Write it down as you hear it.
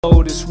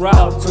This route,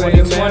 upgrade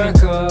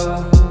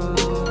America.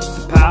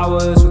 The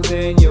power's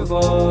within your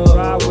vote.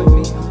 Ride with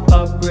me,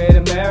 upgrade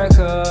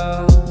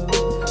America.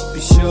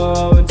 Be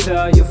sure and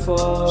tell your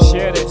folks.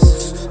 Share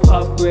this,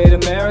 upgrade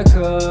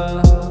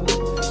America.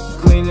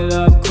 Clean it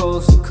up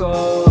coast to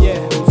coast.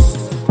 Yeah,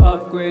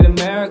 upgrade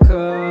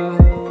America.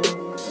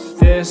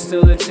 There's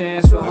still a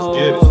chance for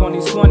hope.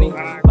 2020,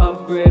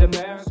 upgrade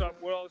America. What's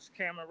up, world? It's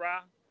Cameron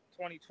Ra,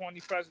 2020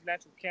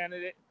 presidential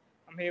candidate.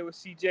 I'm here with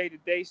CJ the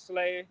Day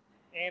Slayer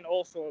and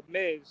also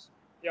Miz.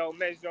 Yo,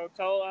 Miz,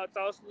 tell us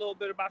a little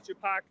bit about your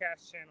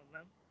podcast channel,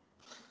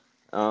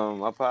 man.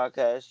 My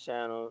podcast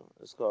channel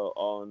is called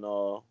All in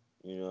All,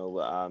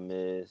 with I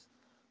Miz.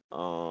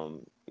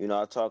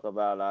 I talk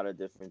about a lot of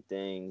different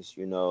things,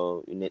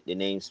 the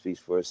name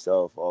speaks for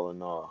itself, all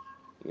in all.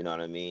 You know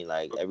what I mean?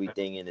 Like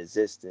everything in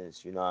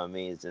existence, you know what I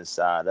mean, is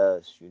inside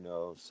us,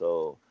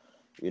 So,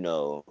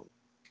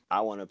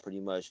 I want to pretty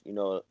much, in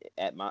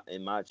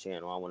my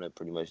channel, I want to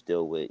pretty much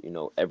deal with,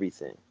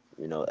 everything,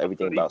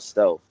 everything about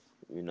self,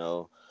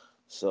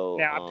 So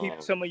now I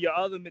peeped some of your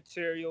other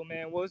material,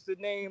 man. What's the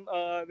name?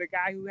 The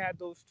guy who had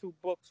those two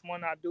books.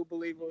 One I do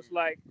believe was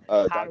like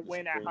How Dr. to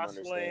Win at Supreme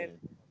Hustling.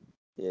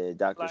 Yeah,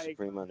 Dr. Like,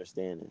 Supreme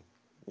Understanding.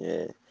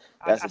 Yeah,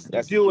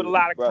 you deal with a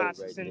lot of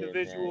conscious right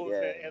individuals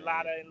there, and a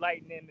lot of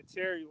enlightening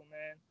material,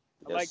 man.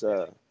 I yes, like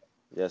sir. that.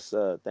 Yes,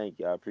 sir. Thank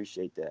you. I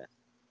appreciate that.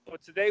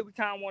 But today we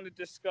kind of want to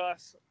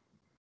discuss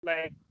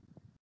like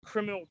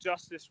criminal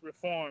justice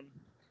reform.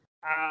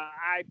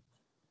 I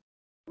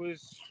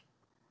was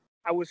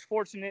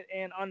fortunate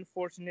and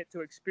unfortunate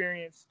to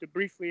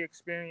briefly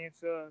experience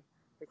the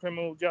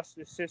criminal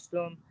justice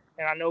system,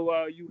 and I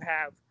know you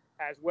have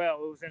as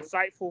well. It was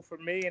insightful for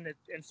me and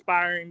it's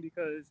inspiring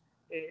because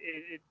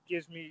it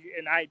gives me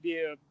an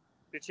idea of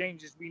the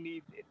changes we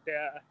need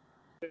to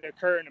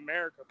occur in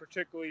America,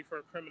 particularly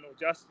for criminal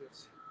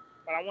justice.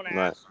 But I want to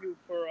ask you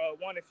for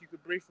one, if you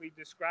could briefly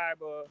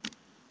describe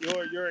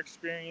your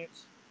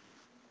experience.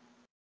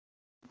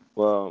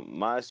 Well,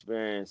 my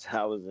experience,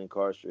 I was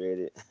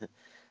incarcerated.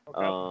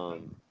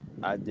 Okay.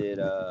 I did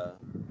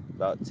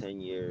about 10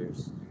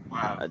 years.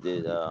 Wow. I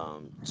did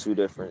two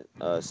different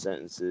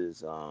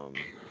sentences,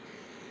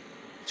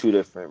 two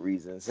different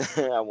reasons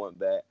I went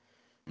back.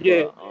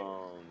 Yeah.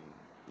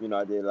 But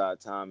I did a lot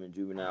of time in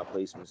juvenile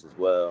placements as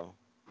well.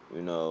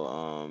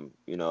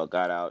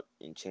 Got out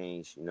and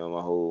changed,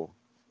 my whole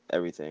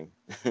everything.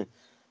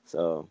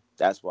 So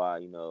that's why,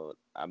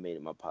 I made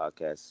it my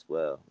podcast as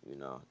well,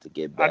 to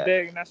get I back.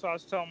 dig, and that's what I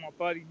was telling my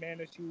buddy, man,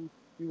 that you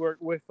work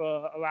with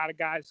a lot of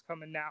guys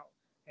coming out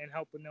and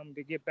helping them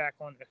to get back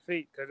on their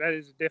feet, because that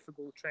is a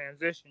difficult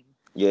transition.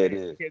 Yeah, and it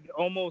is. it could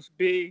almost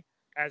be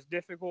as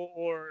difficult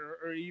or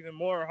even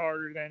more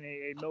harder than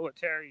a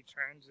military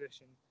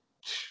transition.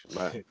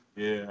 Right.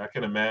 Yeah, I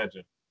can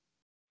imagine.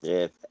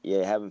 Yeah,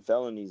 having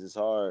felonies is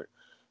hard.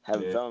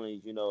 Having Yeah.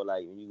 felonies,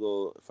 like when you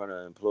go in front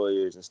of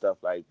employers and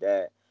stuff like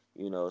that,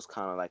 it's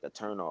kind of like a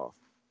turnoff,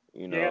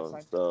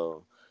 Yes,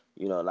 So,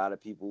 a lot of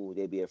people,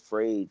 they be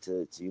afraid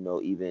to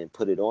even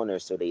put it on there,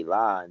 so they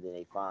lie, and then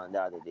they find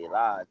out that they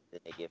lied,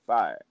 then they get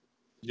fired.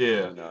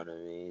 Yeah. You know what I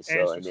mean?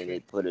 So, and then they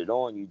put it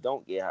on, you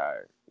don't get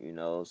hired,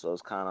 So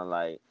it's kind of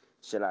like,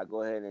 should I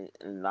go ahead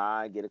and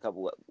lie, get a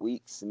couple of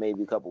weeks,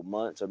 maybe a couple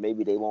months, or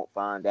maybe they won't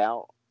find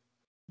out?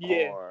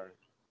 Yeah. Or,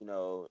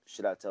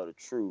 should I tell the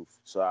truth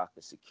so I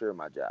can secure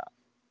my job?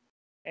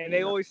 And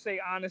they always say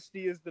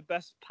honesty is the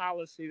best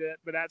policy,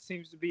 but that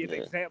seems to be an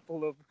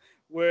example of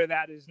where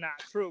that is not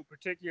true,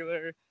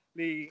 particularly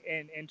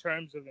in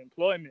terms of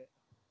employment.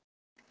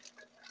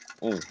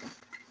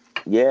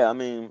 Yeah, I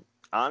mean,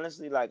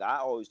 honestly, like I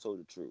always told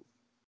the truth.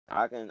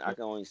 I can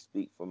only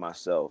speak for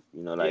myself, I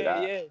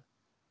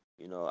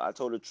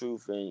told the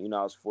truth, and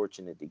I was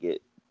fortunate to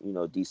get,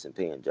 decent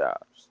paying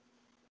jobs.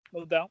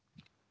 No doubt.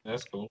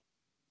 That's cool.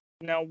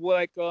 Now,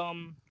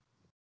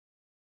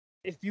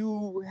 if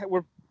you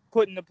were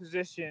put in a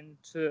position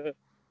to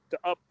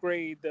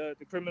upgrade the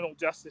criminal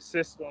justice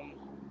system,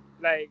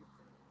 like,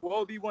 what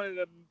would be one of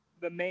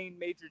the main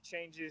major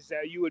changes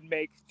that you would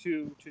make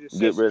to the system?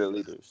 Get rid of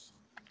leaders.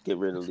 Get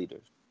rid of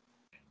leaders.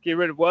 Get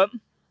rid of what?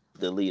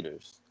 The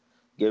leaders.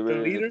 Get rid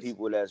of leaders? the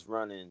people that's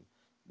running,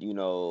 the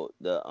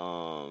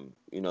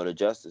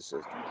justice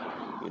system.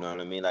 You know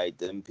what I mean? Like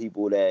them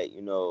people that,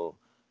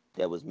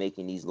 that was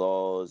making these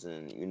laws,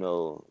 and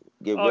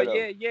get rid of.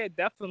 Yeah,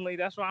 definitely.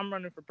 That's why I'm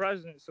running for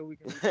president, so we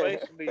can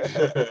replace leaders.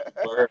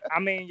 I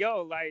mean,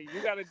 like,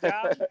 you got a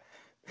job.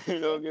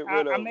 Get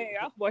rid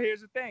of. Well,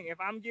 here's the thing: if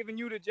I'm giving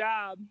you the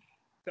job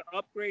to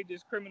upgrade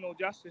this criminal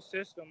justice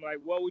system, like,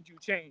 what would you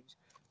change?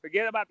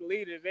 Forget about the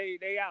leaders;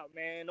 they out,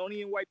 man. Don't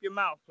even wipe your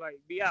mouth. Like,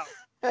 be out.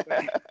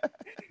 Like,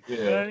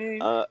 yeah. You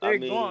know what I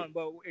mean? They're gone.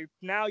 But if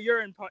now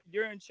you're in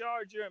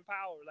charge, you're in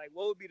power. Like,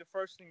 what would be the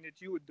first thing that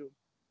you would do?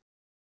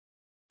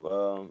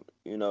 Well,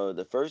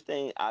 the first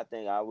thing I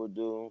think I would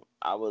do,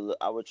 I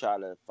would try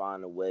to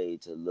find a way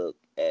to look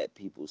at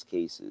people's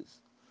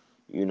cases,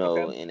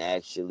 and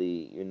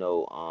actually,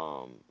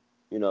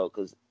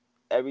 because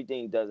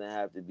everything doesn't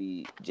have to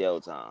be jail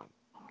time.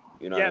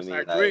 You know what I mean? I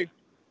agree. Like,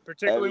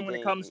 particularly when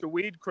it comes to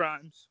weed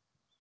crimes.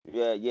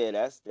 Yeah,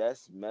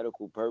 that's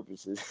medical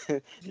purposes You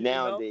know.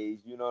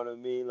 nowadays. You know what I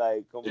mean?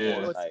 Like, come Yeah.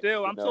 on, But like,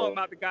 still, I'm talking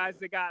about the guys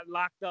that got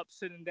locked up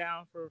sitting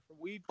down for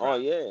weed oh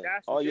crimes. Like, yeah,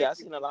 that's oh yeah. I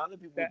seen a ridiculous. lot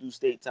of people That do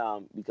state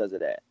time because of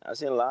that. I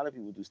seen a lot of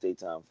people do state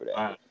time for that.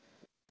 Right.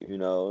 You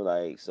know,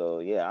 like, so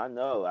yeah, I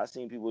know. I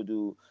seen people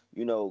do,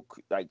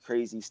 like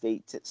crazy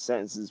state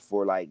sentences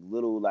for like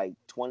little, like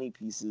 20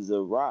 pieces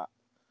of rock.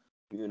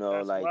 You know,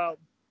 that's wild.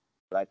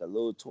 like a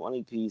little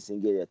 20 piece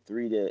and get a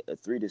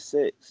 3 to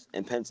 6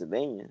 in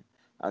Pennsylvania.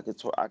 I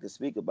could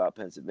speak about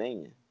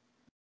Pennsylvania.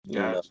 You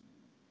know, Gotcha.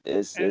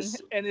 it's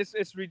And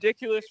it's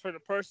ridiculous for the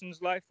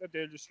person's life that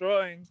they're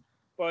destroying,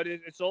 but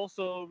it's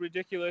also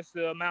ridiculous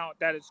the amount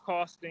that it's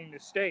costing the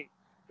state,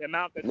 the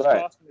amount that it's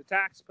right. costing the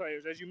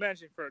taxpayers, as you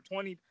mentioned, for a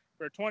 20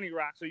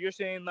 rock. So you're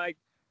saying like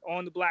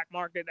on the black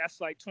market that's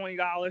like $20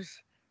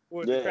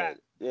 worth of Yeah, crack,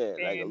 yeah,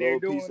 like a and they're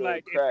little piece doing of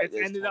like if crack it's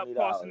that's ended up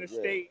costing $20. the Yeah,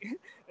 state,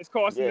 it's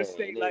costing yeah, the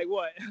state and they like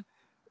what,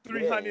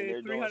 yeah, and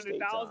they're three doing hundred state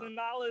time. thousand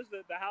dollars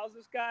to house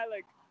this guy,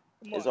 like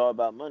come It's on. all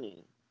about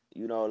money.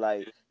 You know,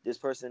 like this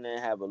person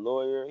didn't have a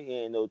lawyer. He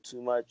ain't know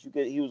too much.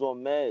 He was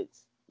on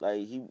meds.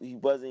 Like he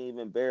wasn't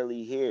even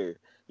barely here.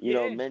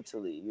 Yeah,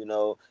 Mentally.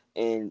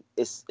 And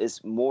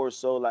it's more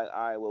so like,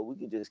 all right, well, we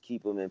could just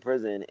keep him in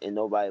prison and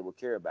nobody will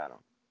care about him.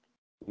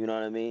 You know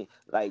what I mean?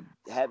 Like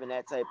having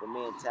that type of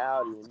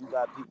mentality, and you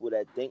got people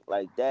that think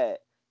like that,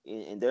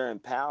 and they're in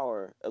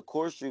power. Of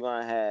course, you're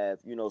gonna have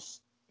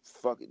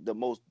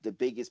the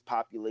biggest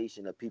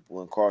population of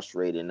people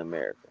incarcerated in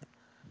America.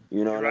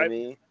 You know you're what I right.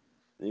 mean?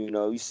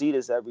 You see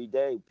this every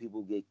day.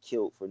 People get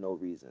killed for no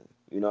reason.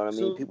 You know what I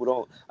mean? So People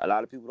don't. A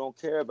lot of people don't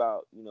care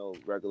about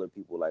regular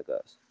people like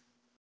us.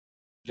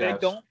 they Gotcha.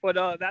 don't, but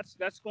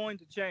that's going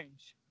to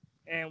change,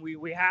 and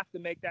we have to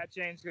make that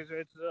change because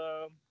it's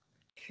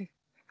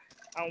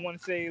I don't want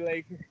to say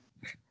like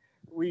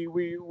we're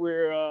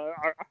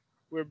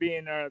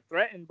being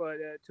threatened, but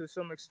to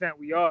some extent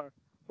we are.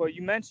 But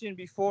you mentioned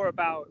before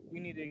about we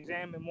need to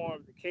examine more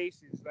of the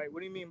cases. Like, what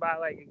do you mean by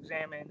like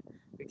examine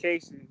the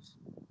cases?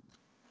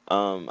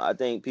 I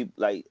think people,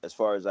 like, as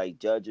far as like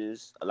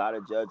judges, a lot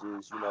of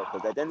judges,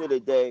 because at the end of the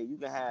day, you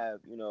can have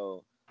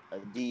a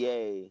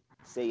DA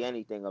say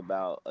anything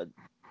about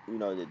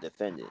the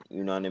defendant.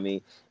 You know what I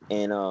mean?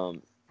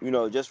 And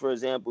just for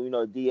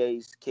example,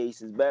 DA's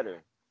case is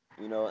better.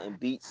 And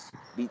beats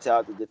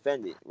out the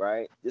defendant.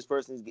 Right? This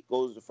person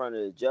goes in front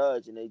of the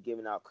judge and they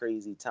giving out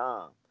crazy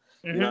time.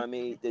 You know Mm-hmm. what I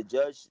mean? The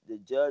judge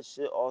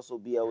should also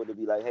be able to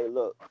be like, hey,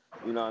 look,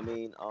 you know what I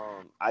mean?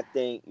 I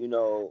think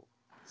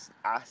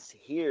I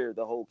hear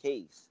the whole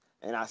case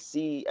and I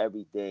see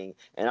everything,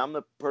 and I'm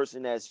the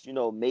person that's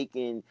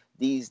making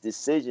these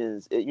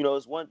decisions.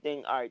 It's one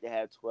thing, all right, to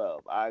have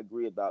 12. I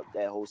agree about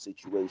that whole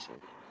situation,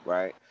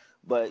 right?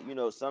 But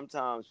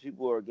sometimes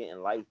people are getting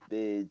life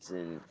bids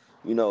and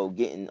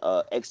getting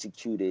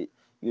executed.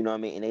 You know what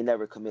I mean? And they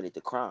never committed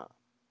the crime.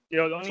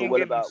 Yo, don't So even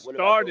what get me about those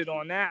started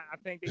on people? that. I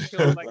think they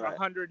killed like Right.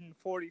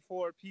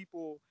 144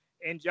 people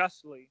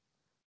unjustly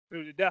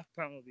through the death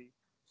penalty.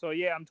 So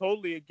yeah, I'm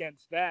totally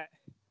against that.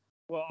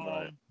 Well,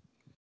 Right.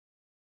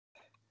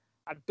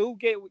 I do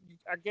get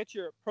I get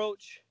your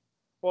approach,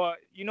 but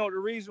the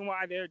reason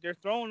why they're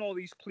throwing all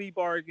these plea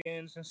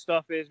bargains and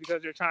stuff is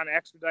because they're trying to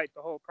expedite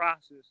the whole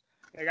process.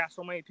 They got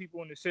so many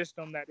people in the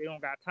system that they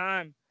don't got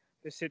time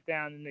to sit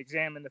down and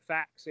examine the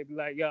facts. They be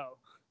like, yo,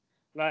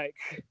 like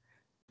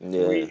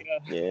Yeah. we,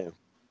 Yeah.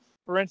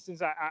 for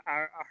instance,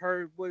 I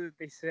heard what did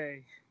they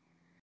say?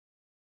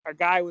 A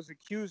guy was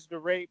accused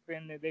of rape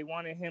and they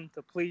wanted him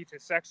to plead to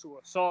sexual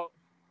assault,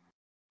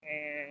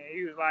 and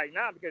he was like,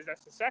 nah, because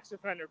that's a sex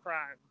offender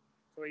crime.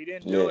 So he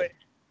didn't do Yeah. it,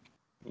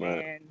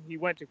 Right. and he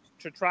went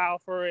to trial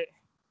for it,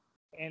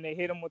 and they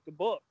hit him with the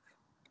book,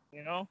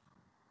 you know.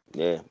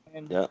 Yeah.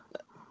 And Yeah.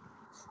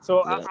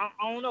 so Yeah.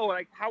 I don't know,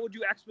 like how would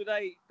you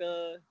expedite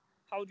the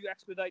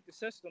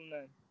system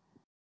then?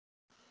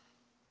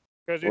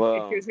 Because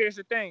Well. here's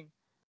the thing,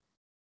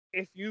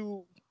 if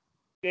you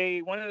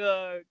they one of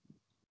the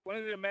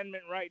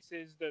amendment rights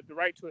is the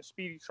right to a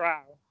speedy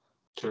trial.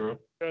 True.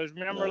 Because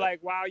remember, Right. like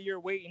while you're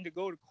waiting to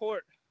go to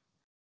court,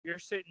 you're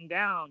sitting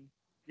down,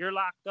 you're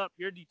locked up,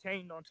 you're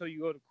detained until you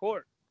go to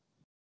court.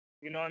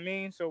 You know what I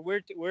mean? So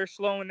we're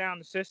slowing down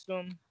the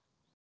system.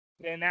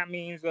 Then that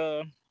means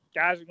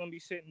guys are gonna be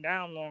sitting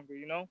down longer.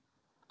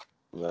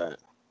 Right.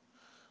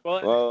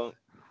 But Well.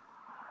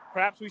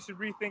 perhaps we should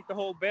rethink the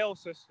whole bail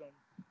system.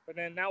 But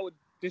then that would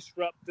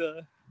disrupt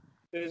the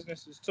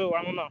businesses too.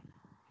 I don't know.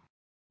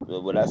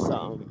 Well, that's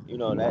something,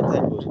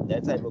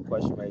 that type of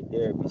question right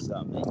there be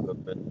something that you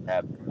would really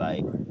have to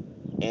like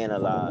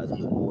analyze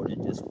with more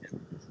than just.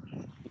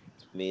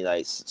 I mean,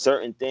 like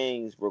certain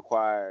things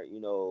require,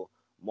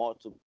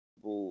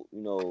 multiple,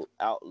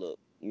 outlook,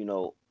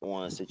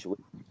 on a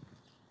situation,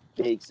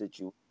 big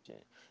situation,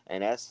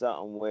 and that's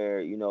something where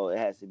it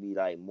has to be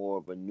like more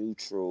of a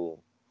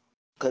neutral,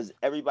 because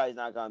everybody's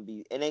not gonna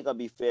be, it ain't gonna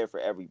be fair for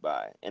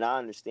everybody, and I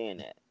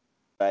understand that.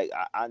 Like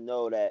I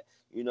know that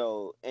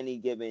any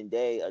given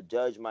day a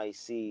judge might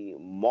see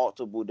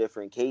multiple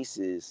different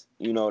cases.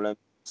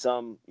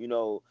 Some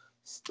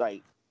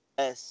like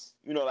less,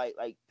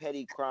 like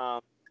petty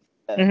crime,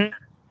 Mhm.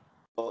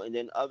 and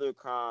then other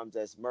crimes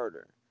that's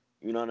murder.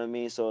 You know what I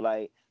mean? So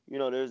like,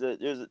 there's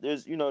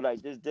there's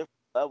different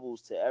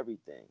levels to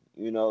everything.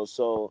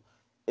 So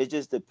it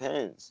just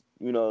depends.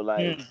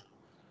 Like Mm.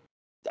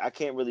 I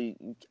can't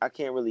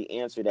really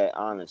answer that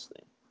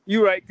honestly.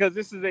 You're right, because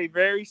this is a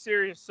very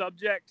serious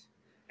subject,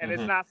 and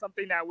it's Hmm. not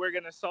something that we're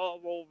gonna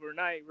solve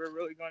overnight. We're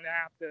really gonna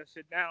have to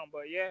sit down.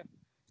 But yeah,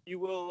 you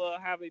will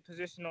have a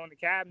position on the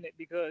cabinet,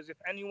 because if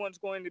anyone's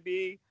going to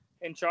be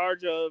in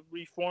charge of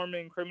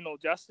reforming criminal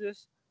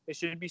justice, it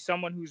should be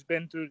someone who's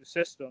been through the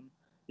system.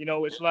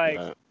 It's like,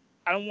 Right.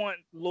 I don't want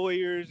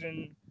lawyers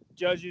and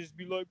judges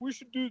be like, we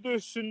should do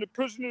this in the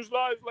prisoner's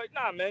lives. Like,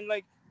 nah, man.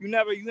 Like,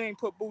 you ain't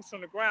put boots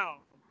on the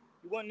ground.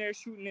 You wasn't there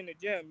shooting in the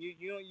gym. You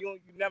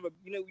never,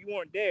 you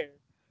weren't there.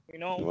 You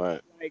know,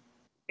 Right. like,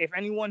 if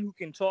anyone who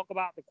can talk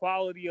about the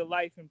quality of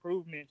life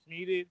improvements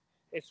needed,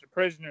 it's the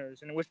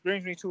prisoners. And which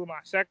brings me to my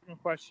second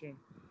question.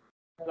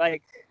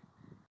 Like,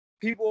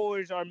 people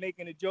always are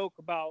making a joke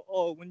about,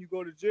 oh, when you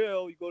go to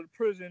jail, you go to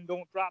prison,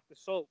 don't drop the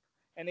soap,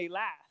 and they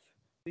laugh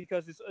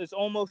because it's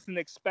almost an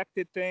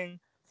expected thing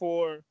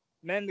for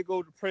men to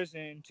go to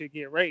prison to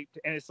get raped,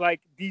 and it's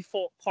like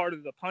default part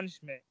of the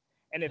punishment.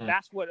 And if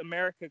that's what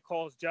America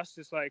calls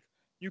justice, like,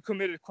 you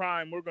committed a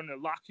crime, we're gonna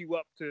lock you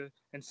up to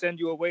and send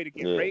you away to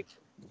get Yeah. raped.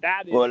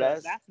 That Well,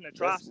 is that's an that's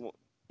atrocity. more,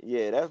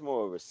 yeah, that's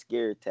more of a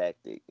scare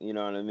tactic. You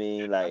know what I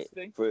mean? Like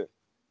Interesting. for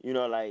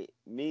like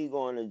me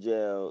going to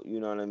jail. You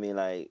know what I mean?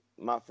 Like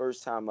my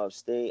first time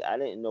upstate, I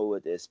didn't know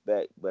what to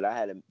expect, but I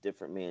had a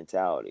different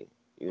mentality.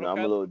 I'm a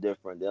Okay. little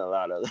different than a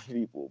lot of other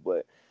people,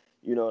 but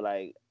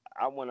like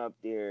I went up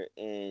there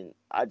and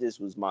I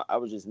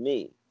was just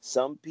me.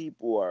 Some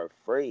people are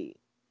afraid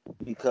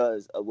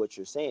because of what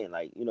you're saying.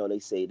 Like, they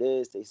say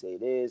this,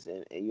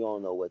 and you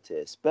don't know what to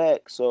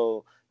expect.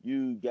 So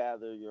you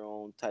gather your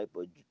own type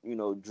of,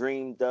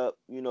 dreamed up,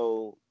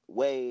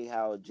 way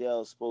how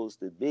jail's supposed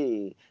to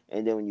be.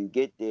 And then when you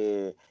get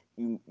there,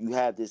 you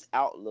have this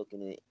outlook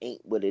and it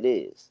ain't what it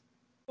is.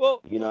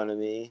 Well, You know what I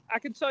mean? I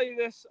can tell you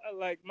this,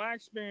 like, my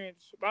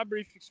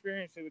brief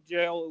experience with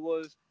jail,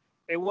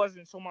 it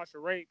wasn't so much a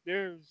rape.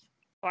 There's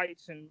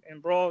fights and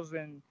brawls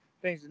and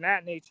things of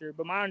that nature.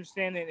 But my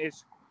understanding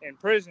is in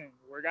prison,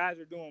 where guys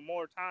are doing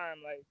more time,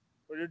 like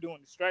where they're doing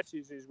the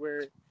stretches, is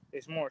where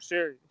it's more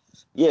serious.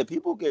 Yeah,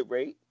 people get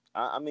raped.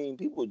 I mean,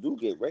 people do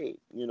get raped.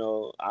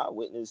 I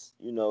witnessed,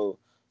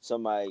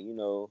 somebody,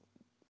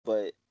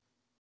 but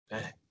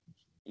Dang.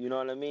 you know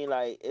what I mean?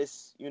 Like,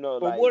 it's,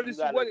 But like, you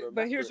got to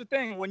But here's remember. the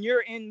thing: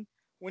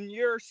 when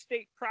you're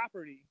state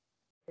property,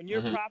 when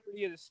you're Hmm.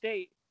 property of the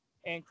state,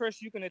 and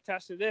Chris, you can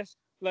attest to this.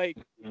 Like,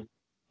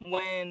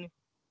 when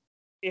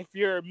if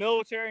you're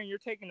military and you're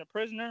taking a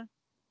prisoner,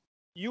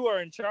 you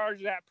are in charge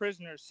of that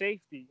prisoner's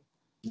safety.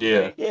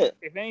 Yeah. Like, Yeah,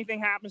 if anything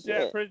happens to that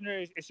yeah,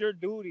 prisoner, it's your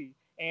duty.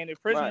 And if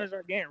right. prisoners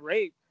are getting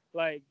raped,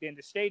 like, then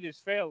the state is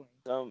failing.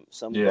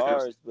 Some Yeah.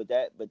 guards, but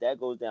that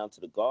goes down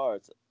to the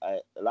guards.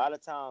 A lot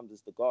of times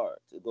it's the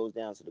guards. It goes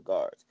down to the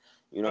guards.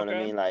 You know what I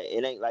Okay. mean? Like,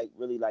 it ain't like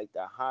really like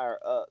the higher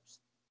ups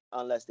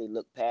unless they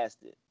look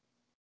past it.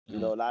 A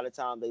lot of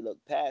times they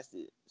look past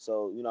it.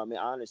 So I mean,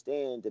 I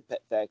understand the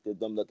fact of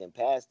them looking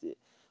past it,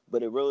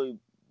 but it really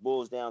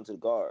boils down to the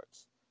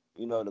guards.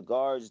 The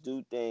guards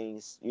do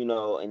things,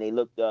 and they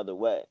look the other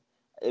way.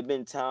 It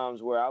been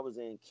times where I was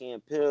in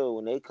Camp Hill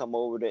when they come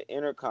over the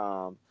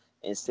intercom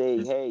and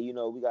say, "Hey,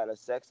 we got a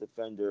sex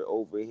offender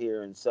over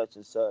here and such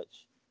and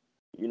such."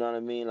 You know what I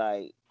mean?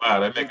 Like, Wow,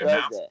 they who make does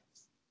announcements. that?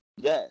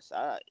 Yes,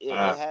 it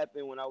Wow.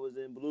 happened when I was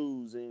in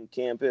Blues in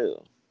Camp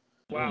Hill.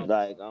 Mm. Wow.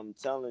 Like, I'm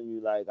telling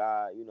you, like,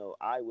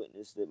 I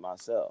witnessed it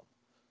myself.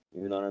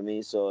 You know what I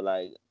mean? So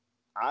like,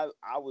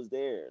 I was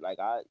there. Like,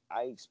 I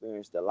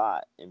experienced a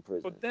lot in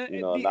prison. But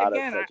then A lot of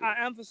again, treachery.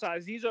 I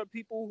emphasize these are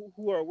people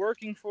who are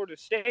working for the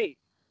state,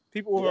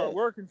 people who are Yeah,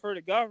 working for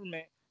the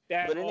government,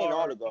 that but it ain't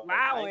all are the guards. I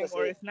ain't allowing, gonna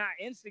or say if not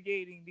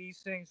instigating, these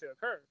things to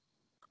occur.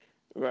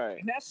 right.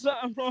 And that's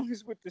something wrong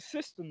is with the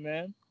system,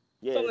 man.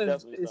 Yeah, it's Something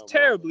definitely is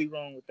something wrong with terribly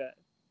wrong with that.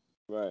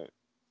 it. Right.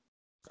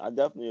 I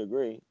definitely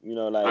agree. I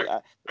Like,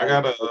 I I like.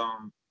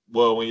 gotta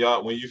well when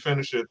you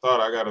finish your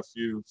thought, I got a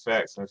few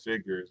facts and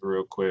figures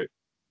real quick.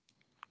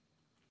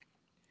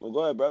 Well,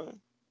 go ahead, brother.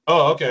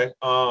 Oh, okay.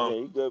 Yeah,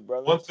 you good,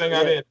 brother. One thing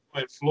I Yeah. didn't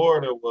know in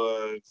Florida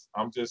was,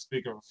 I'm just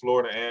speaking for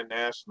Florida and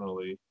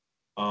nationally.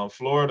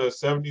 Florida,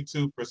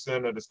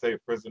 72% of the state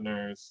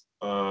prisoners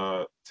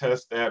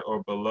test at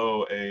or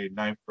below a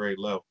ninth grade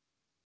level.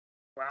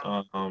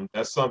 Wow.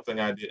 That's something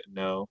I didn't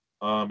know.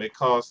 It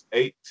costs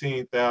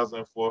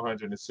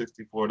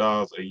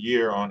 $18,464 a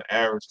year on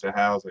average to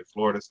house a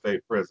Florida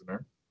state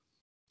prisoner.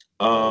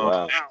 Oh Um,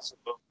 wow. Wow.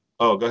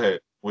 oh, go ahead.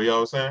 What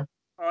y'all was saying?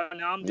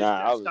 Now I'm just Nah,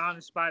 I was.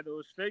 astonished by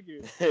those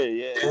figures.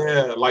 Yeah.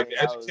 Yeah, I like mean,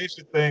 the I was.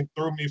 education thing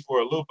threw me for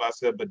a loop. I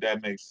said, but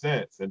that makes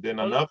sense. And then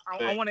Hold up, another I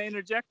thing, want to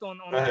interject go on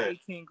that ahead.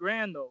 18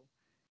 grand though,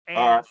 All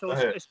and right, so go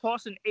ahead. it's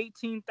costing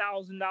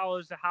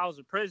 $18,000 to house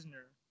a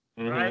prisoner,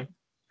 Mm-hmm. right?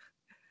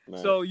 Right.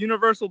 So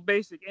universal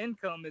basic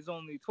income is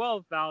only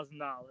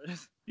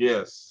 $12,000.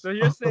 Yes. So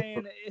you're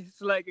saying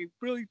it's like, it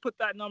really put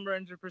that number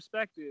into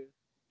perspective.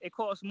 It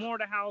costs more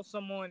to house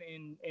someone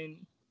in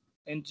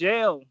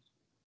jail.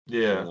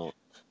 Yeah.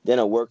 Than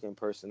a working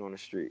person on the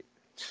street.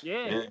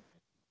 Yeah.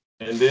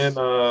 And then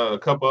a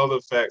couple other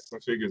facts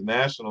and figures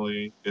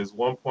nationally is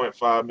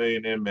 1.5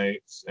 million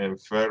inmates in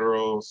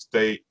federal,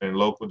 state, and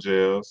local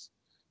jails.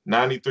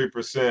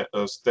 93%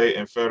 of state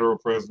and federal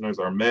prisoners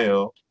are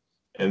male.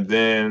 And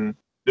then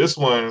this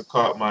one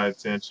caught my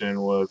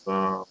attention was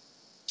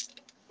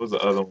what's the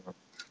other one?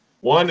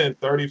 1 in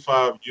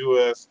 35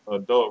 U.S.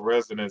 adult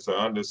residents are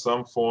under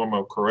some form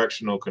of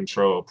correctional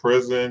control,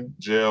 prison,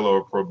 jail,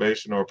 or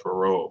probation or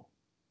parole.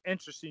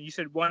 Interesting. You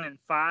said 1 in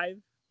 5?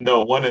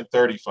 No, 1 in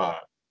 35.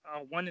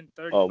 1 in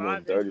Oh, 35?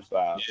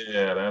 135.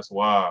 Yeah, that's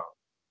wild.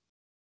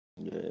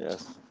 Yeah,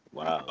 that's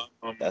wow.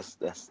 Um, That's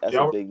a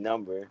y'all, big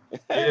number.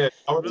 yeah,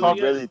 I was When you Really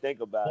talking really is.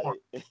 think about more.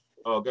 it.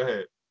 Oh, go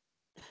ahead.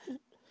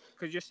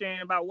 Because you're saying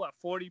about what,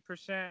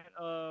 40%?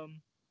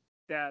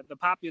 That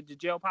the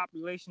jail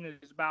population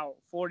is about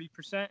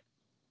 40%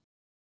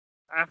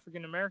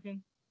 African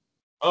American.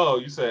 Oh,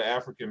 you said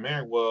African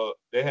American. Well,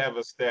 they have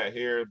a stat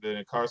here. The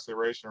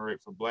incarceration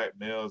rate for black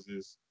males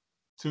is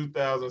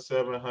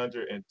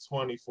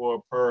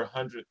 2,724 per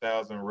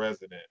 100,000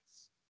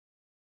 residents.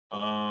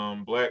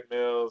 Black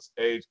males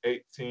age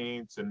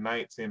 18 to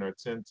 19 are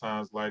 10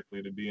 times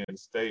likely to be in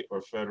state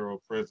or federal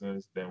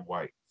prisons than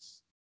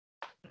whites.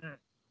 Mm.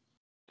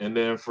 And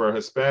then for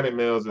Hispanic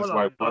males, it's Hold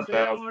like on. Say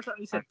that one 1,000. more time.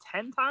 You said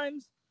 10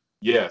 times?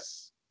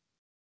 Yes.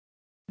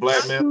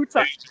 Black Not males 2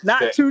 times. age Not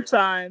stat 2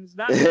 times.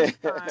 Not 3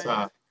 times.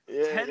 time.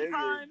 Yeah, 10 they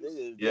times?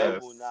 just Yes.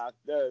 double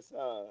knocked us,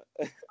 huh?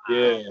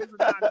 Yeah. Wow, those are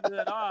not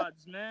good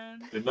odds,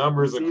 man. The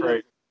numbers are See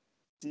crazy.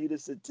 the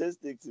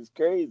statistics is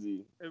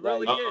crazy. It Like,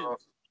 really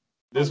is.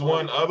 This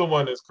one other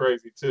one is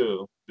crazy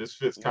too. This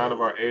fits kind of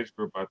yeah, our age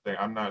group, I think.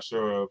 I'm not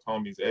sure of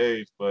homie's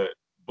age, but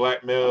black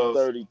I'm males.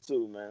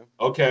 32, man.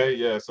 Okay,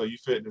 yeah, so you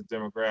fit in this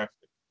demographic.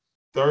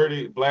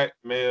 30 black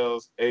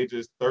males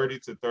ages 30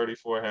 to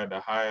 34 had the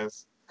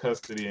highest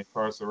custody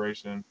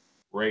incarceration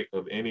rate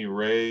of any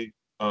race,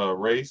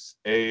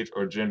 age,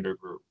 or gender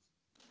group.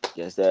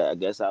 I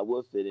guess I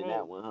would fit in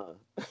that Oh, one, huh?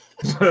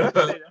 I'd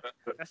say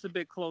that's a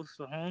bit close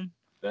to home.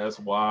 That's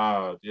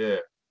wild, yeah.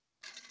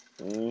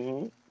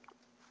 hmm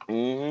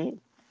hmm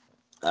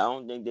I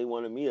don't think they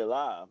wanted me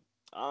alive,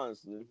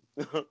 honestly.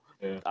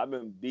 Yeah. I've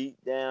been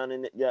beat down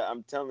and yeah,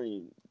 I'm telling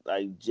you,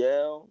 like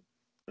jail,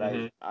 hmm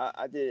like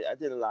I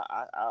did a lot.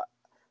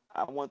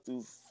 I went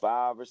through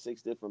 5 or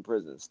 6 different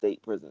prisons,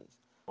 state prisons.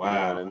 You know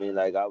what I Wow. mean?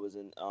 Like I was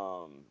in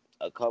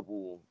a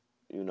couple,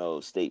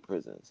 state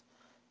prisons.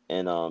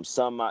 And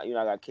some I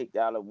got kicked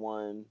out of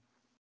one.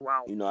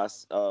 Wow.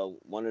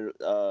 One of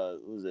the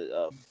what was it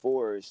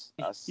Forest.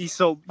 You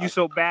so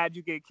bad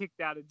you get kicked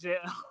out of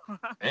jail.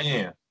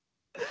 Man.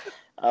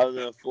 I was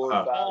in a 4 or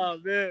Wow. 5. Oh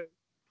man.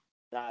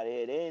 Nah,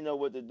 they didn't know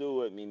what to do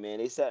with me, man.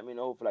 They sat me in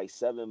the hole for like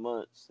 7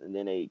 months, and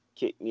then they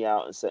kicked me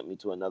out and sent me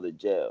to another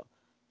jail.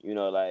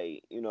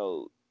 They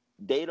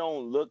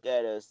don't look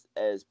at us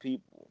as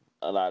people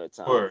a lot of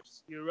Of course.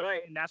 times. You're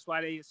right, and that's why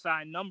they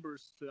assign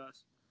numbers to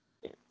us.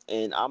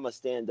 And I'm a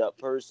stand-up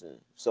person,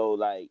 so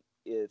like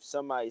if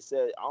somebody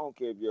said, I don't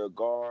care if you're a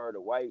guard,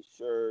 a white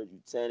shirt,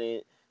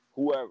 lieutenant,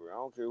 whoever, I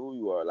don't care who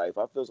you are. Like if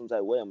I feel some type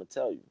of way, I'm gonna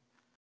tell you.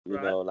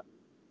 Right. Like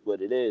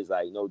what it is,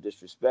 like no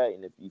disrespect.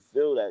 And if you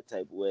feel that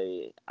type of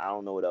way, I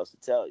don't know what else to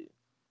tell you.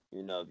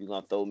 If you're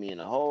gonna throw me in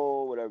a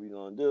hole, whatever you're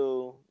gonna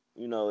do,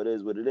 it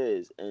is what it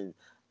is. And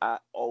I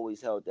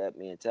always held that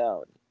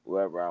mentality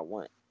wherever I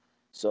went.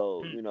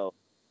 So, I got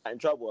in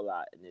trouble a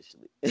lot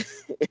initially.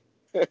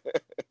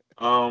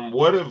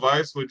 What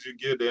advice would you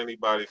give to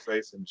anybody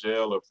facing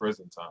jail or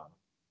prison time?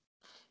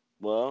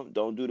 Well,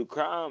 don't do the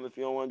crime if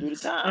you don't want to do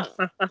the time.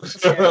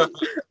 Yeah,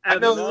 I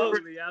know.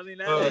 Absolutely. I mean,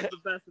 that is the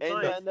best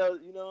Ain't advice. nothing else,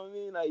 you know what I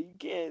mean? Like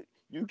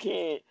you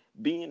can't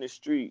be in the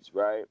streets,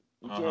 right?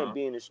 You can't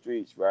be in the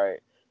streets, right?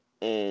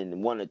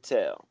 And want to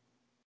tell,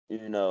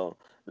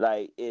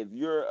 like if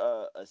you're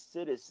a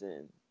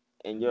citizen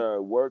and you're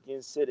a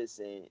working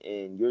citizen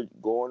and you're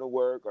going to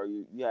work or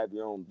you have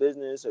your own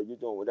business or you're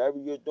doing whatever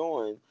you're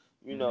doing,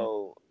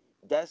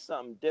 that's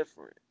something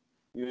different,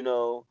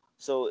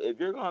 So if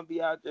you're gonna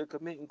be out there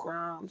committing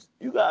crimes,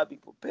 you gotta be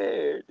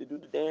prepared to do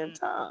the damn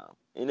time.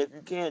 And if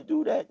you can't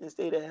do that, then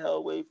stay the hell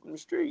away from the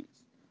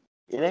streets.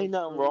 It ain't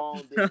nothing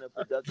wrong being a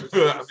productive I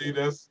mean, citizen.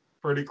 that's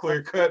pretty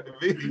clear cut to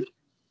me.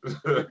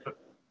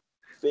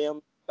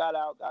 Family got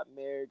out, got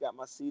married, got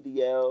my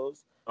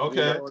CDLs.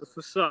 Okay. Oh, that's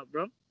what's up,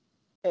 bro.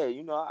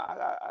 Hey,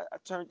 I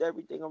turned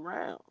everything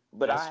around.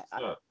 But That's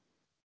what's up.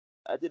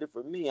 I did it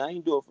for me. I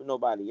ain't do it for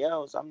nobody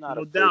else. I'm not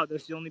No a fake, doubt,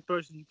 that's the only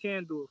person you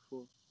can do it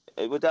for.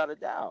 without a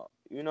doubt.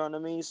 You know what I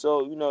mean?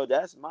 So,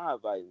 that's my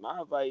advice. My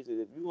advice is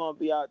if you want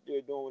to be out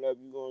there doing whatever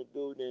you're going to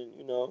do,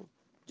 then,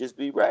 just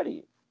be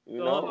ready.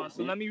 So hold on.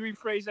 So let me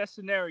rephrase that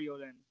scenario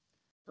then.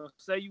 So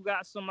say you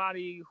got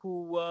somebody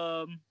who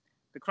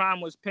the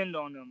crime was pinned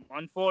on them,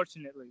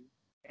 unfortunately,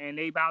 and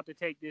they about to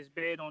take this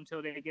bid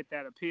until they get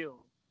that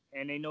appeal,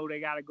 and they know they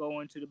got to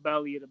go into the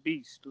belly of the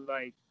beast.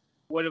 Like,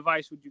 what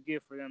advice would you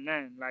give for them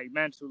then, like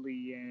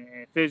mentally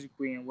and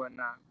physically and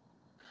whatnot,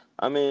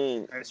 I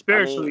mean, and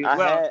spiritually as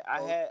well?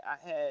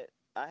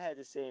 I had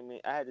the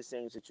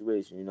same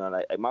situation. You know,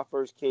 like my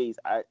first case,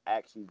 I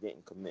actually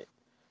didn't commit,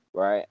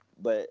 right?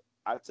 But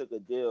I took a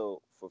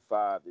deal for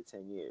 5 to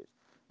 10 years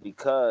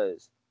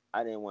because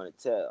I didn't want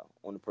to tell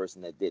on the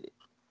person that did it,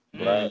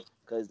 Mm. right?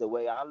 Because the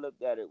way I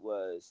looked at it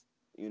was,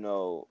 you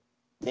know,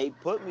 they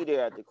put me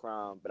there at the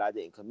crime, but I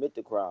didn't commit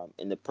the crime.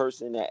 And the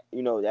person that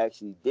that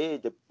actually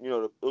did it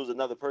was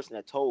another person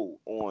that told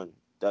on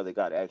the other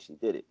guy that actually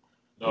did it.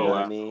 You Oh know what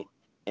I wow. mean?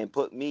 And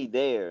put me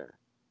there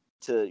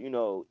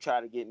to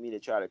try to get me to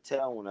try to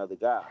tell on the other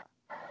guy,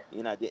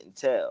 and I didn't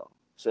tell.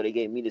 So they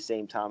gave me the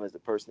same time as the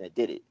person that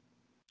did it,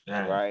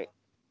 Dang. right?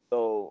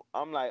 So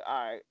I'm like,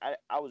 all right,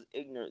 I was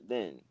ignorant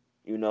then,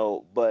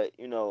 but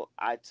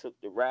I took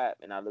the rap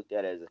and I looked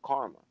at it as a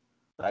karma.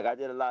 Like I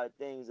did a lot of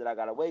things that I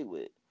got away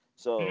with.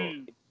 So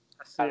Mm.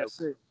 I I see. I gotta,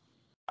 see.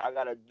 I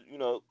gotta,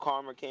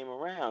 karma came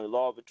around, the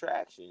law of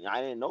attraction.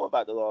 I didn't know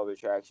about the law of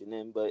attraction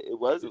then, but it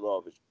was the law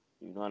of attraction.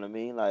 You know what I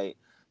mean? Like,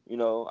 you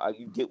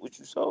get what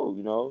you sow.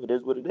 It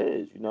is what it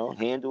is.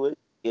 Handle it,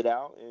 get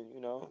out,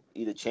 and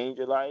either change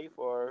your life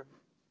or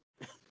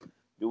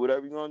do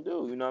whatever you're gonna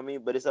do. You know what I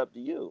mean? But it's up to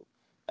you.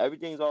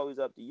 Everything's always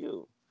up to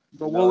you.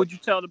 But what would you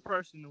tell the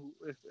person who,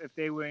 if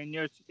they were in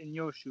your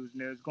shoes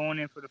and they was going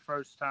in for the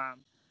first time,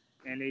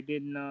 and they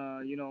didn't,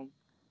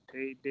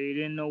 they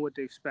didn't know what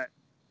to expect?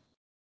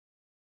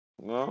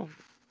 Well,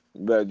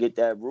 you better get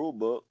that rule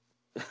book.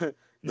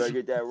 Better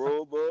get that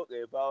rule book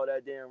and follow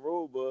that damn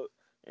rule book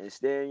and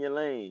stay in your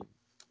lane.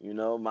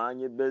 Mind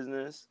your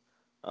business.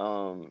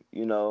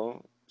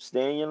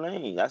 Stay in your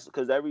lane. That's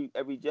because every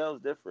jail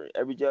is different.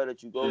 Every jail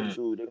that you go Mm.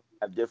 to, they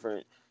have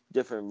different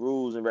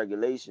rules and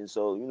regulations.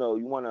 So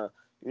you want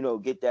to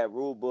get that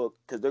rule book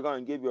because they're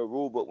gonna give you a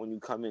rule book when you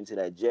come into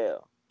that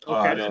jail. Oh,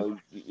 I Okay.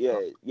 didn't.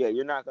 Yeah,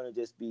 you're not gonna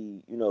just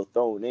be,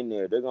 thrown in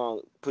there. They're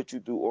gonna put you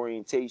through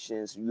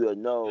orientation so you'll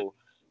know,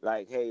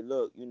 like, hey,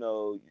 look,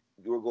 you'll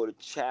go to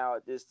chow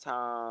at this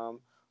time.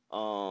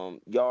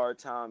 Yard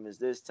time is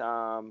this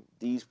time.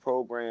 These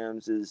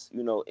programs is,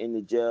 in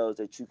the jails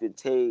that you can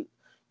take.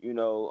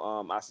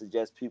 I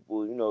suggest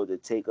people, to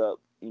take up,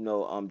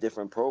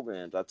 different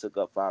programs. I took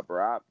up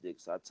fiber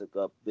optics. I took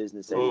up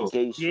business Oh,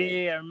 education.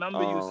 Yeah, I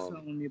remember you Um,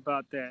 telling me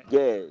about that.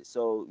 yeah,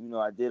 so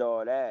I did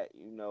all that.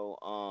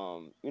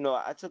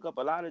 I took up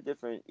a lot of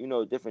different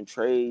different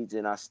trades,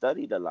 and I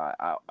studied a lot.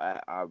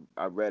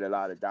 I read a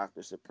lot of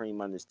Dr.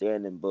 Supreme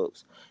Understanding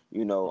books.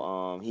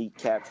 He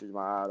captures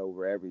my eye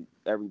over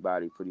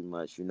everybody pretty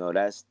much.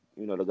 That's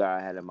the guy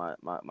I had in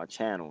my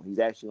channel. He's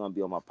actually gonna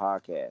be on my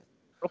podcast.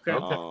 Okay.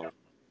 okay. Um,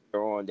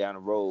 later on down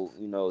the road,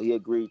 he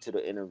agreed to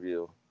the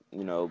interview.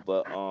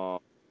 But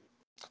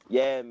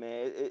yeah,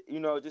 man.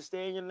 Just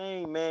stay in your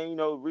lane, man.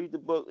 Read the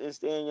book and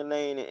stay in your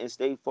lane and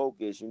stay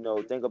focused.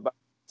 Think about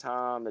the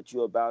time that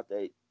you're about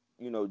to,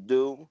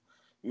 do.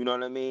 You know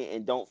what I mean?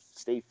 And don't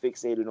stay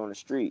fixated on the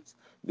streets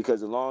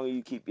because the longer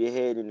you keep your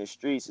head in the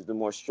streets, the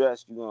more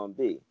stressed you're gonna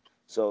be.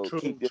 So True.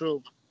 keep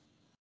True.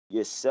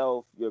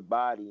 yourself, your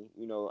body.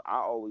 I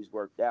always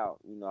worked out.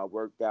 I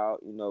worked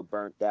out.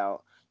 Burnt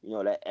out.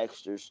 That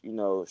extra,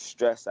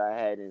 stress I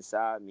had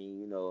inside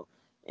me.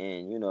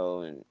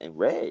 And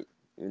read.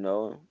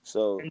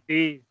 So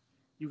Indeed.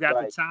 You got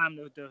the like, time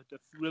to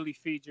really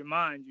feed your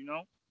mind. You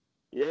know.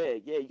 yeah,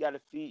 you gotta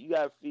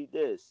feed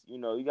this.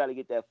 You gotta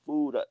get that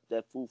food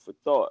for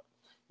thought.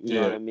 You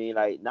know what Yeah. I mean?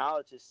 Like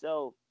knowledge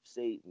itself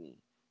saved me.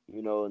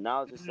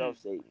 Knowledge Mm. itself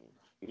saved me.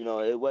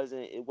 It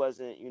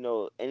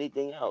wasn't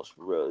anything else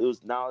for real. It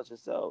was knowledge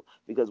itself.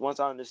 Because once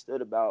I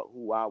understood about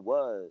who I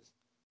was,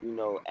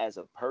 as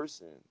a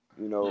person,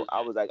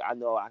 I was like, I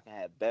know I can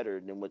have better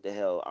than what the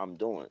hell I'm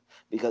doing.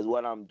 Because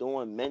what I'm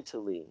doing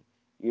mentally,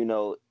 you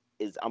know,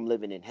 is I'm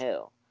living in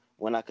hell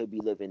when I could be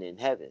living in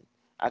heaven.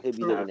 I could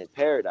be True. living in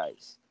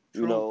paradise.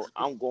 True.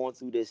 I'm going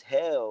through this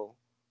hell,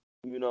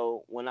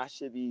 when I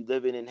should be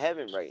living in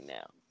heaven right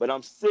now. But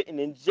I'm sitting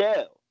in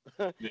jail.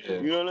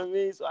 Yeah. You know what I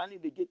mean? So I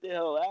need to get the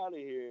hell out of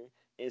here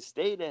and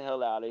stay the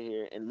hell out of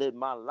here and live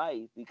my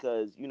life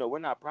because, we're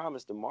not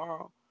promised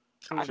tomorrow.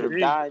 True. I True. could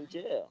Indeed. die in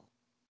jail.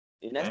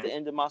 And that's Dang. the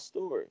end of my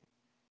story.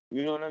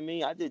 You know what I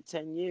mean? I did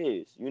 10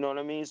 years. You know what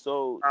I mean?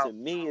 So Wow. to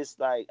me, it's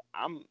like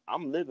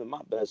I'm living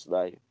my best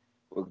life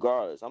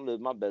regardless. I'm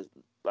living my best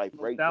life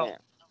No right doubt. now.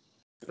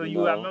 So You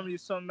I know? remember you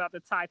talking about the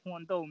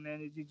Taekwondo,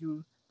 man. Did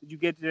you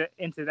get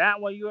into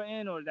that while you were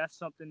in, or that's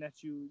something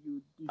that you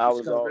I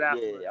was discovered all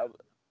afterwards? yeah.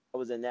 I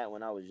was in that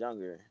when I was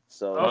younger.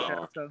 So Okay.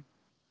 Oh, So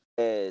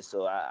yeah.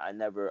 So I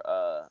never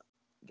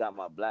got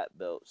my black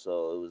belt.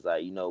 So it was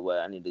like what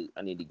I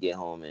need to get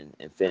home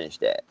and finish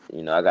that.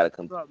 I gotta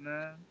what's up,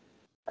 man?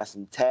 got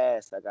some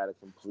tasks I gotta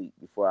complete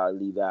before I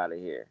leave out of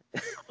here.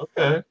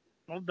 okay.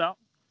 No doubt.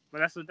 But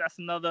that's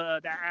another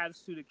that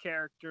adds to the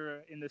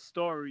character in the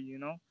story,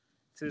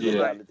 to the Yeah.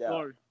 life Without a doubt.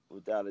 story.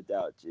 Without a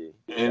doubt, G.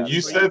 And Without a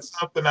you So you, doubt. said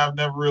something I've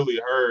never really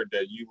heard,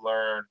 that you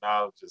learn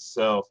knowledge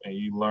yourself and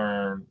you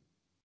learn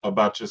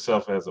about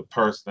yourself as a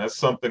person. That's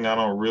something I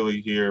don't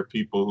really hear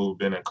people who've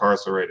been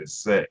incarcerated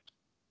say.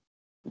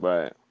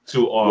 Right.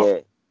 too often.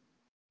 Yeah.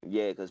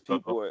 Yeah, because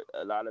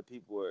a lot of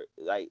people are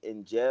like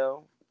in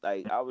jail.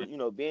 Like I was,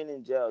 being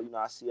in jail,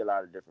 I see a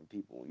lot of different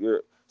people.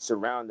 You're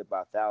surrounded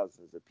by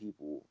thousands of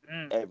people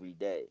Mm. every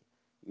day,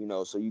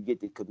 so you get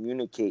to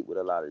communicate with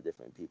a lot of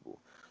different people.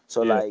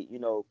 So Yeah.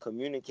 like,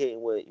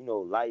 communicating with,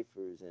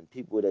 lifers and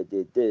people that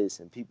did this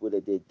and people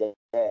that did that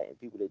and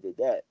people that did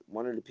that.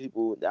 One of the people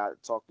that I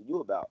talked to you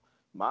about,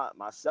 my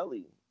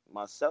celly,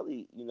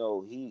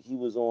 he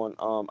was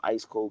on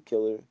Ice Cold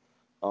Killer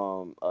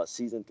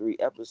season 3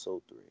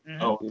 episode 3,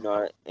 Mm-hmm. Oh,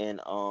 and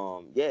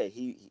yeah,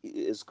 he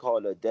it's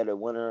called A Dead of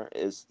Winter.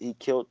 Is he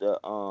killed a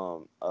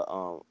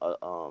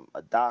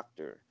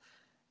doctor.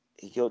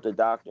 He killed a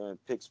doctor in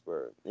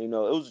Pittsburgh. It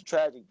was a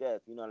tragic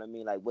death. You know what I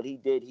mean? Like what he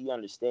did, he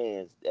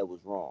understands that was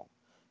wrong.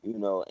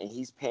 And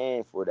he's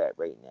paying for that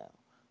right now.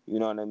 You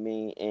know what I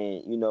mean?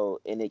 And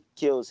and it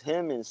kills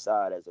him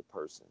inside as a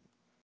person.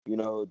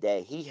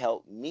 That he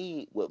helped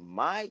me with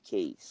my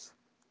case,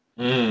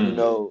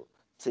 mm,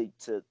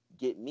 to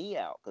get me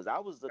out, because I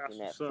was That's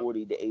looking at what's up.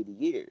 40 to 80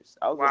 years.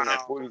 I was looking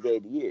at Wow. 40 to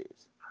 80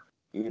 years,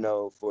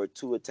 for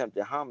 2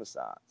 attempted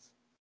homicides,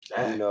 you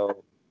dang.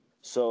 know.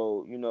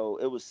 So,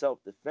 it was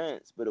self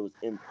defense, but it was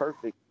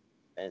imperfect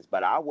defense.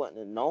 But I wouldn't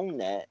have known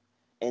that,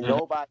 and Mhm.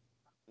 nobody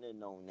would have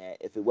known that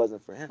if it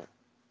wasn't for him.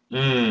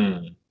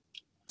 Mm.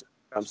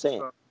 I'm That's what's saying.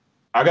 up.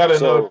 I got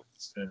another So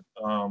question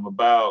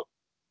about,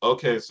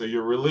 okay, so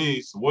your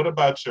release, what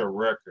about your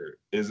record?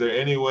 Is there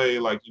any way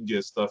like you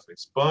get stuff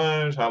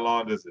expunged? How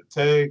long does it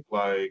take?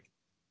 Like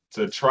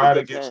to it try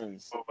to get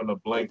depends. you on a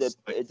It blank de-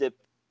 slate? it de-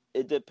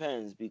 it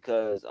depends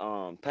because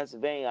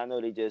Pennsylvania, I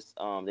know they just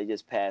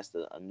passed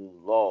a new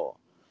law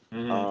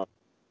Hmm. um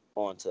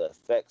on to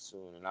effect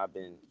soon, and I've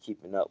been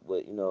keeping up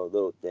with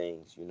little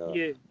things.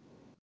 Yeah.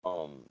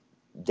 Um,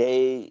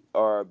 they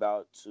are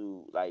about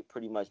to like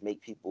pretty much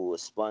make people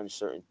expunge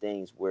certain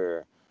things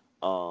where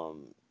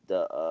um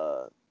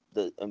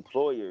the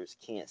employers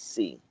can't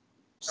see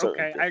certain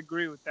Okay, things, I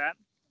agree with that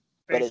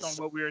but based on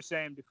what we were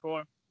saying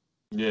before.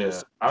 Yeah,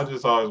 it's I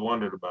just always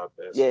wondered about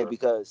that yeah, stuff.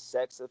 because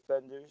sex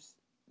offenders,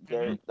 Mm-hmm.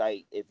 they're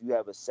like, if you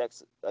have a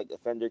sex like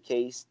offender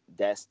case,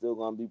 that's still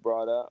gonna be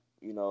brought up.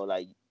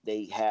 Like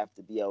they have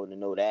to be able to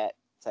know that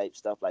type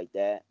stuff like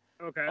that.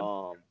 Okay.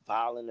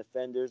 Violent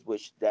offenders,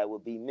 which that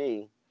would be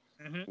me,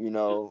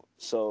 Mm-hmm.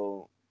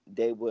 so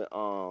they would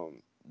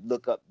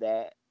look up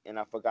that, and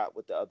I forgot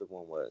what the other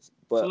one was,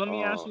 So but let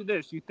me ask you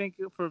this: you think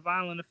for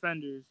violent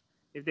offenders,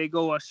 if they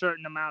go a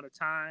certain amount of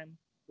time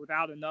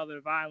without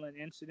another violent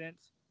incident,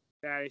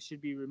 that it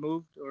should be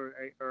removed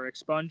or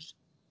expunged?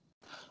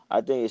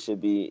 I think it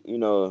should be,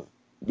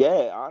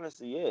 yeah,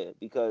 honestly, yeah,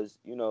 because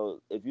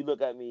if you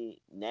look at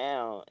me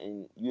now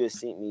and you had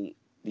seen me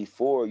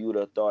before, you would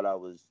have thought I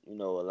was, a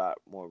lot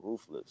more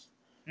ruthless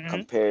Mm-hmm.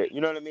 compared.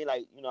 You know what I mean?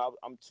 Like,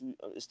 I'm too.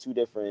 It's two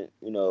different.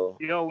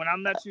 Yo, when I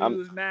met you, I'm you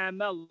was mad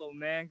mellow,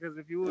 man. Because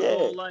if you was all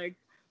yeah, like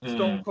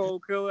Stone Mm.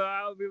 Cold Killer,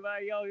 I would be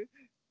like, yo,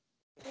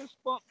 it's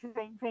fuck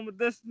from a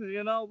distance,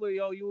 you know. But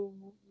yo, you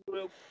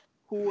real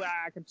cool.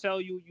 I can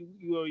tell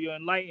you're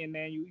enlightened,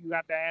 man. You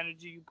got that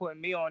energy you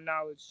putting me on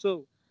knowledge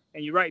too.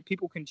 And you're right.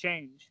 People can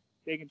change.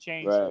 They can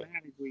change right,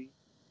 dramatically,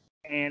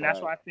 and that's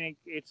right, why I think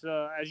it's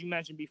as you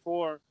mentioned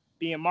before,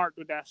 being marked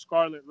with that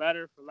scarlet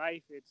letter for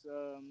life.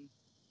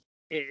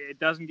 It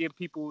doesn't give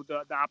people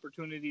the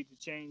opportunity to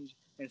change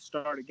and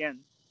start again.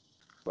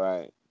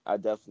 right. I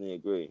definitely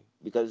agree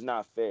because it's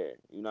not fair.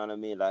 You know what I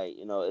mean? Like,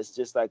 it's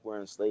just like we're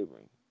in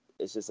slavery.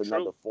 It's just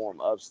another True. form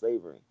of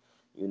slavery.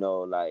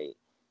 Like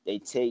they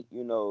take,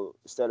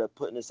 instead of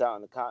putting us out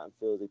in the cotton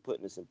fields, they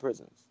putting us in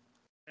prisons.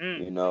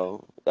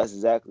 Mm. That's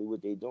exactly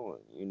what they're doing.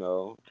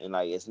 And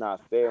like it's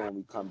not fair when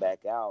we come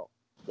back out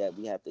that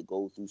we have to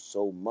go through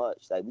so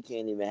much. Like we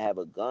can't even have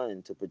a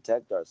gun to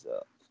protect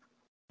ourselves.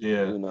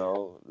 Yeah,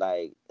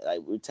 Like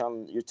we're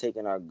telling you're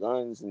taking our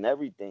guns and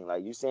everything.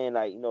 Like you're saying,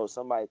 like,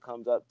 somebody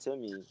comes up to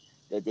me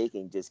that they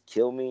can just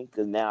kill me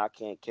because now I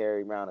can't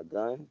carry around a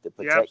gun to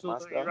You're protect my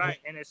absolutely stuff. right,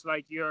 and it's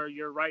like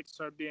your rights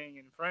are being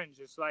infringed.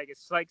 It's like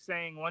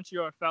saying once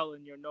you're a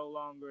felon, you're no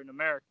longer an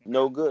American.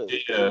 No good.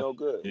 You're yeah, no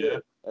good. yeah.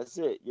 That's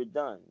it. You're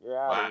done. You're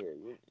out of Wow. here.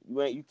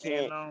 You ain't.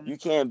 And You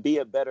can't be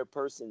a better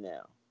person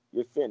now.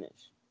 You're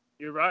finished.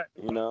 you're right.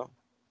 You know.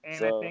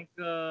 And I So think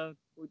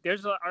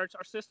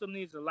our system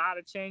needs a lot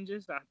of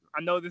changes.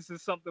 I know this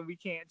is something we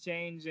can't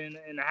change in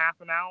a half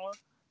an hour,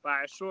 but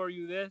I assure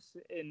you this: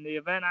 in the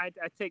event I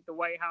take the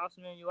White House,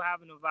 man, you'll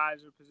have an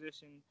advisor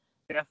position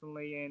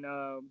definitely in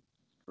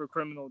for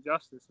criminal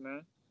justice,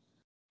 man.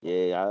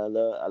 yeah, I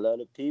love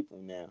the people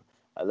now.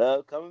 I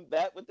love coming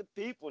back with the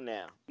people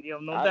now. You know,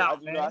 no I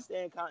doubt, I man.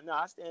 stay in no,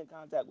 I stay in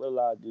contact with a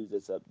lot of dudes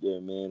that's up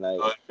there, man. Like,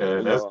 Okay,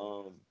 you that's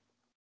know,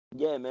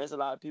 yeah, man, there's a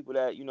lot of people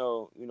that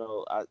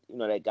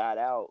that got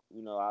out.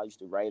 I used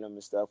to write them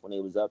and stuff when they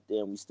was up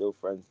there, and we still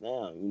friends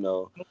now.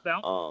 No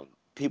doubt.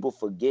 People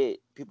forget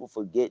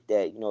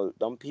that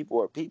them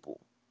people are people.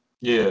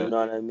 You yeah. know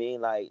what I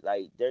mean? Like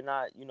they're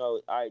not.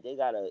 All right, they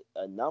got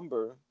a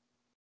number,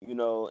 you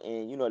know,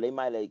 and you know they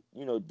might like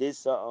you know did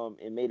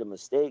something and made a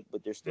mistake,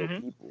 but they're still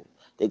Mhm. people.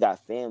 They got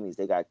families,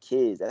 they got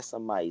kids. That's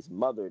somebody's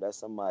mother, that's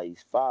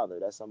somebody's father,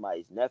 that's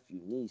somebody's nephew,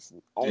 niece,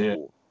 and Yeah.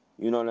 uncle.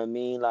 You know what I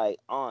mean? Like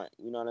aunt.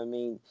 You know what I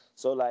mean?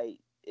 So like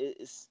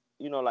it's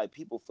you know like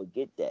people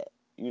forget that.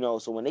 You know,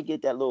 so when they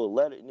get that little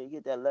letter, and they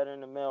get that letter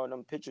in the mail or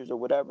them pictures or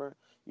whatever,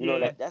 you know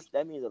Yeah.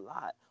 that means a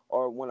lot.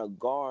 Or when a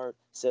guard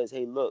says,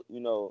 "Hey, look, you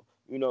know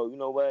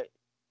what?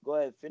 Go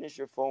ahead, finish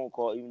your phone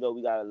call, even though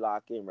we gotta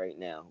lock in right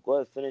now. Go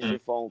ahead, finish Mm. your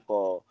phone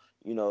call,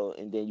 you know,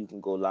 and then you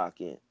can go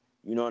lock in.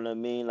 You know what I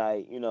mean?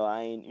 Like, you know,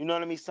 I ain't, you know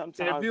what I mean?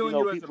 They're Sometimes, you viewing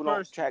know, you as a people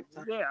don't person. track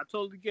time. Yeah, I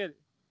totally get it.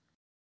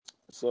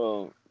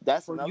 So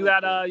that's Well, another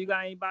thing. you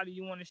got anybody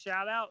you want to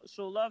shout out,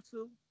 show love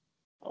to?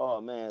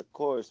 Oh man, of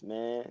course,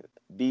 man.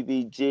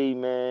 BBG,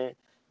 man.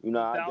 You know,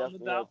 No I doubt, no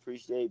definitely doubt.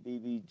 appreciate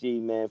BBG,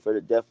 man, for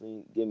the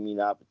definitely giving me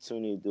the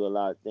opportunity to do a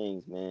lot of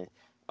things, man.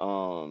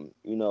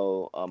 You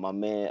know, my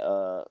man,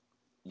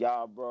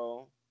 y'all,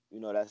 bro. You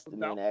know, that's No the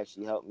man doubt. that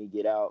actually helped me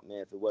get out, man.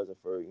 If it wasn't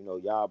for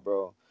y'all,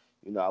 bro,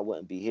 you know, I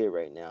wouldn't be here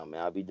right now,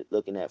 man. I'd be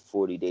looking at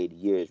 40 to 80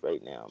 years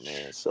right now,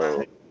 man.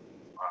 So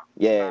Wow.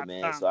 A yeah, lot of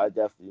man. So time. I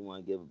definitely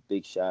want to give a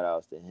big shout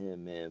outs to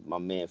him, man. My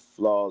man,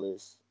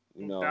 Flawless.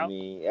 You No know what I doubt.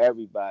 mean?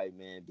 Everybody,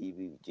 man.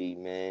 BBG,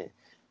 man.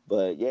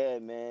 But yeah,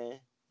 man.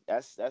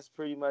 That's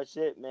pretty much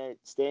it, man.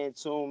 Stay in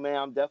tune, man.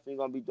 I'm definitely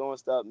gonna be doing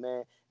stuff,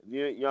 man. If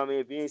you know what I mean.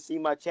 If you didn't see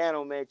my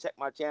channel, man, check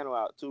my channel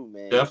out too,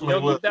 man. Definitely Yo,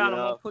 no will. You doubt.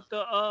 know.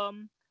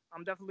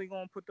 I'm definitely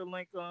gonna put the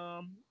link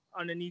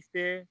underneath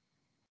there.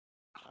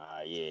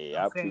 You know Yeah,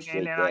 what I I'm saying?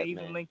 And appreciate then I that,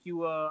 even man. link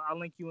you I'll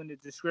link you in the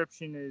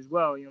description as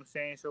well, you know what I'm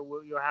saying?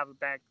 So you'll have a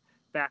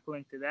back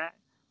link to that.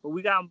 But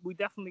we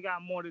definitely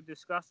got more to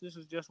discuss. This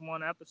is just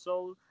one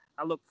episode.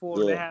 I look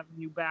forward to Yeah. having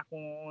you back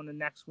on the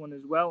next one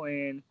as well.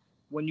 And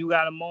when you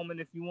got a moment,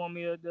 if you want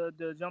me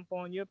to jump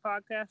on your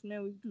podcast,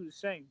 man, we can do the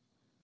same.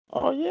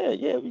 Oh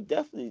yeah. We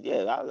definitely,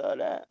 yeah. I love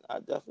that. I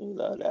definitely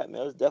love that,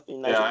 man. It was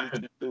definitely nice to Yeah. meet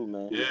you too,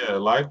 man. Yeah.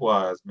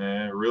 Likewise,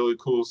 man. Really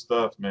cool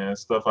stuff, man.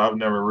 Stuff I've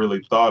never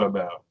really thought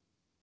about.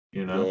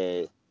 You know.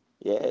 Yeah,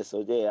 yeah. So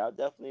yeah, I'll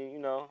definitely,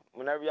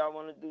 whenever y'all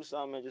want to do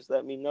something, just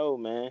let me know,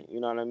 man. You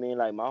know what I mean?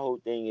 Like my whole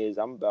thing is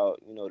I'm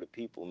about, the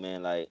people,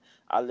 man. Like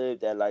I live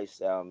that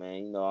lifestyle,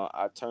 man. You know,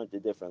 I turned a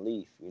different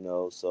leaf,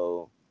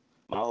 so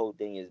my whole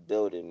thing is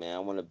building, man. I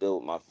want to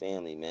build my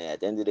family, man. At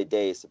the end of the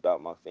day, it's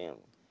about my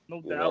family.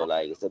 No doubt.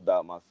 Like it's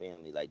about my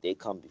family. Like they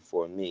come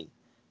before me.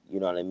 You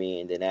know what I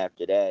mean? And then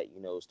after that,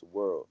 it's the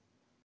world.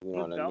 You know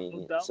No what I doubt. No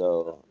mean? doubt.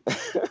 So,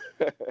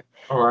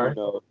 All you right.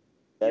 know,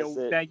 that's Yo,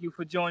 it. thank you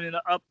for joining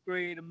the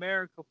Upgrade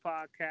America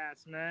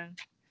podcast, man.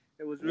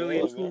 It was really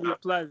Yeah, and man. truly a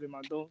pleasure,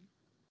 my dude.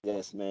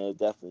 Yes, man,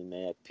 definitely,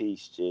 man.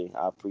 Peace, G.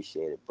 I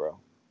appreciate it, bro.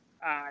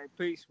 All right,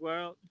 peace,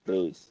 world.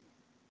 Peace.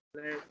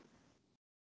 Later.